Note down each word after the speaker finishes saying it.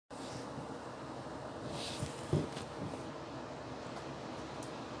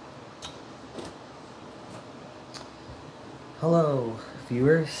Hello,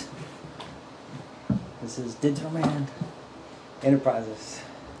 viewers. This is Digital Man Enterprises.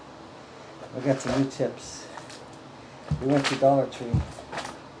 We got some new tips. We went to Dollar Tree,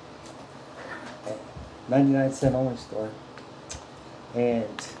 99-cent only store,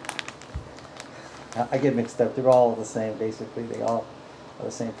 and I get mixed up. They're all the same, basically. They all are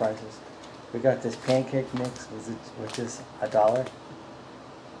the same prices. We got this pancake mix, which is $1.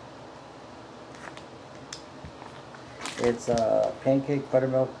 It's pancake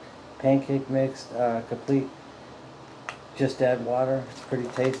buttermilk pancake mix, complete. Just add water. It's pretty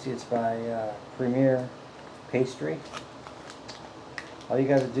tasty. It's by Premier Pastry. All you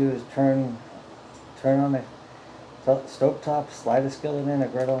got to do is turn on the stove top, slide a skillet in, a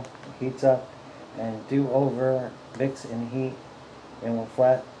griddle, heats up, and do over, mix and heat, and will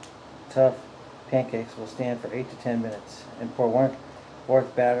flat, tough pancakes will stand for 8 to 10 minutes. And pour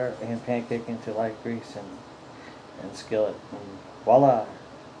 1/4 batter and pancake into light grease and skillet. And voila!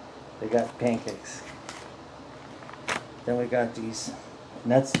 They got pancakes. Then we got these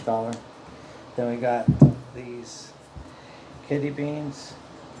nuts, $1. Then we got these kidney beans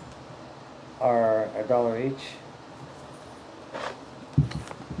are $1 each.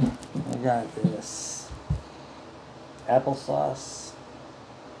 We got this applesauce,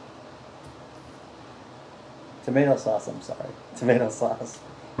 tomato sauce. I'm sorry, tomato sauce.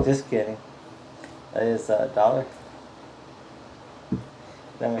 Just kidding. That is $1.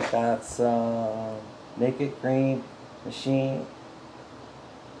 Then we got some Naked Green Machine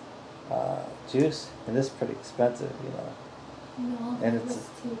juice, and this is pretty expensive, you know. No, and it's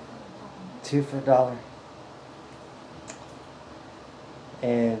two for $1.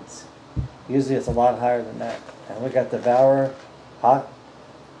 And usually it's a lot higher than that. And we got Devour Hot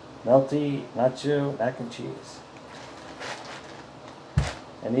Melty Nacho Mac and Cheese.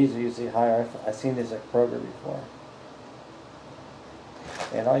 And these are usually higher. I've seen these at Kroger before.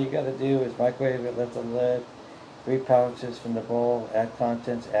 And all you got to do is microwave it, lift the lid, 3 pouches from the bowl, add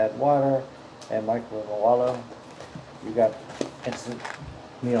contents, add water, and microwave. Voila, you got instant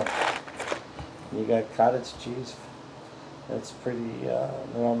meal. You got cottage cheese. That's pretty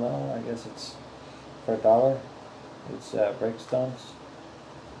well known. I guess it's for $1. It's Breakstones.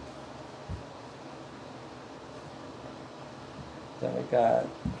 Then we got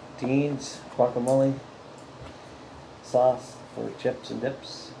Dean's guacamole sauce for chips and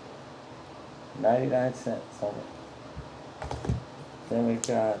dips, 99 cents only. Then we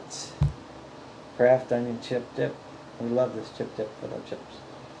got Kraft onion chip dip. We love this chip dip with our chips.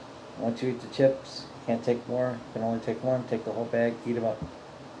 Once you eat the chips, you can't take more. You can only take one. Take the whole bag, eat them up.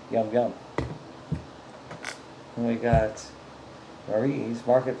 Yum yum. And we got Marie's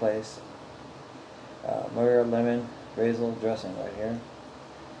Marketplace Moira lemon basil dressing right here.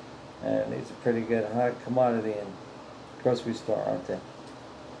 And these are pretty good, hot commodity in grocery store, aren't they?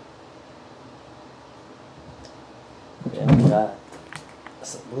 Then we got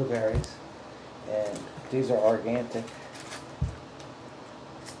some blueberries, and these are organic. And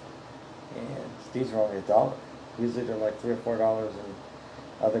these are only $1. Usually they're like $3 or $4 in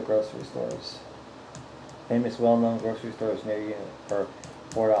other grocery stores. Famous, well-known grocery stores near you for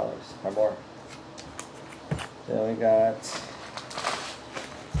 $4 or more. Then we got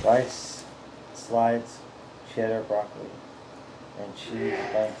rice, slides, cheddar, broccoli, and cheese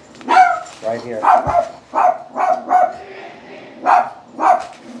right here.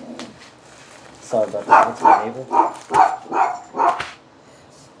 Sorry about that, that's my neighbor.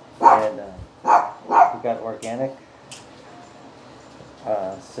 And we got organic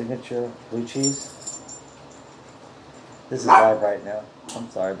signature blue cheese. This is live right now. I'm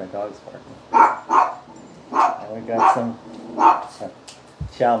sorry, my dog's barking. And we got some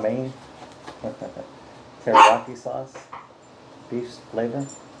chow mein. Teriyaki sauce, beef flavor.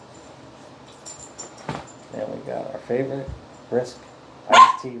 Then we got our favorite, brisk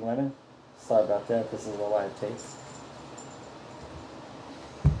iced tea lemon. Sorry about that, this is a live tape.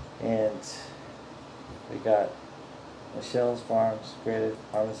 And we got Michelle's Farms grated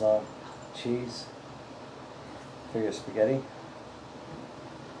Parmesan cheese for your spaghetti.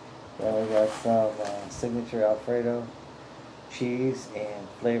 Then we got some signature Alfredo cheese and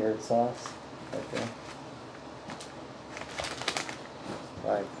flavored sauce right there.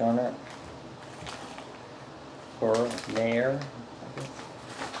 By Corner Nair.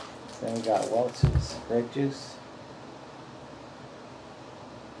 Then we got Welch's grape juice.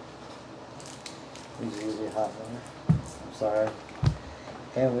 These are usually hot water. I'm sorry.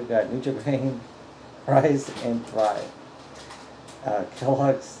 And we got Nutri-Grain Rise and Thrive.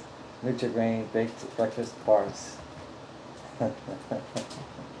 Kellogg's Nutri-Grain baked breakfast bars.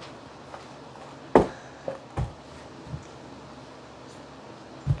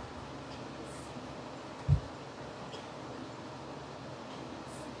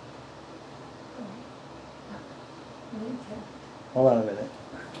 Hold on a minute.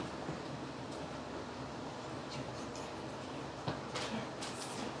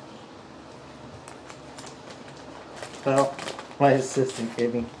 Well, my assistant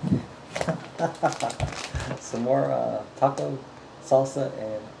gave me some more taco salsa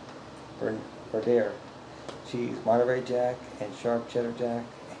and for dare. Cheese, Monterey Jack, and sharp cheddar jack,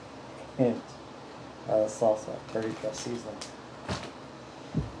 and salsa, 30 plus seasoning.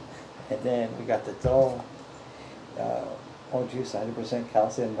 And then we got the Dole orange juice, 90%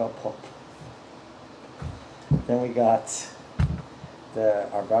 calcium, milk pulp. Then we got the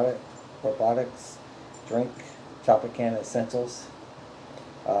Robotics drink, Tropicana Essentials.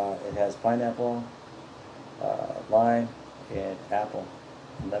 It has pineapple, lime, and apple,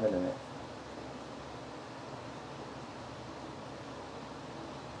 and lemon in it.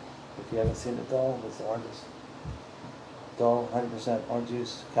 If you haven't seen the Dole, it's the oranges. Dole, 100% orange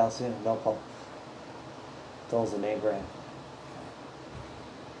juice, calcium, milk pulp. Dole's the name brand.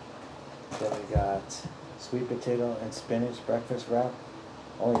 Then we got sweet potato and spinach breakfast wrap,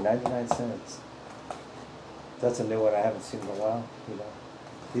 only 99 cents. That's a new one I haven't seen in a while. You know,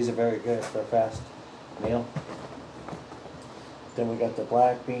 these are very good for a fast meal. Then we got the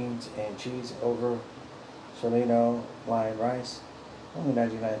black beans and cheese over Solino lime rice, only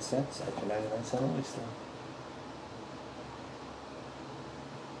 99 cents. After 99 cents only still.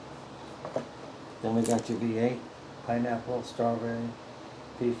 Then we got your V8 pineapple strawberry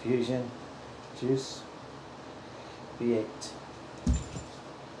beef fusion juice. V8.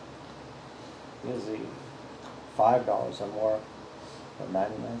 Usually $5 or more, but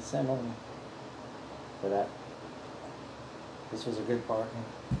 99 cents only for that. This was a good bargain.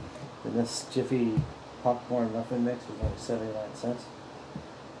 And this Jiffy popcorn muffin mix was only 79 cents.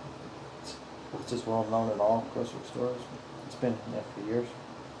 It's just well known in all grocery stores. It's been there for years.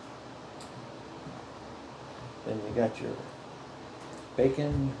 Then you got your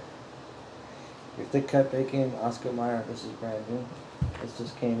bacon, your thick cut bacon, Oscar Mayer. This is brand new. This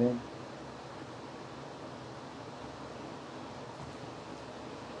just came in.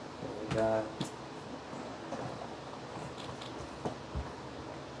 Then we got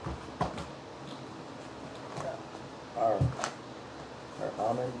our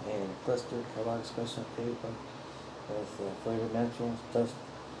almond and clustered Kellogg Special K with flavored naturals, plus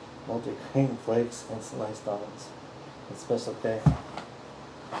multi-grain flakes and sliced almonds. And Special K.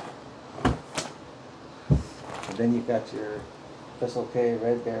 And then you got your Special K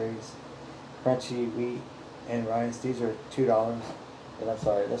red berries, crunchy wheat and rice. These are $2. And I'm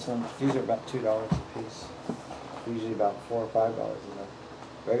sorry, this one. These are about $2 a piece. Usually about $4 or $5 in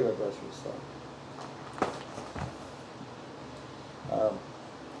the regular grocery store.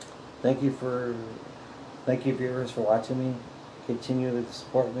 Thank you viewers for watching me. Continue to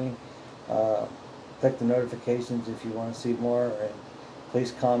support me. Click the notifications if you want to see more, and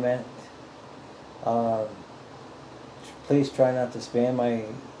please comment. Please try not to spam my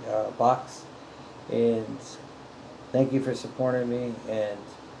box, and thank you for supporting me, and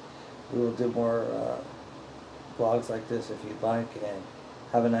we will do more vlogs like this if you'd like, and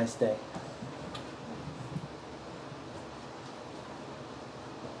have a nice day.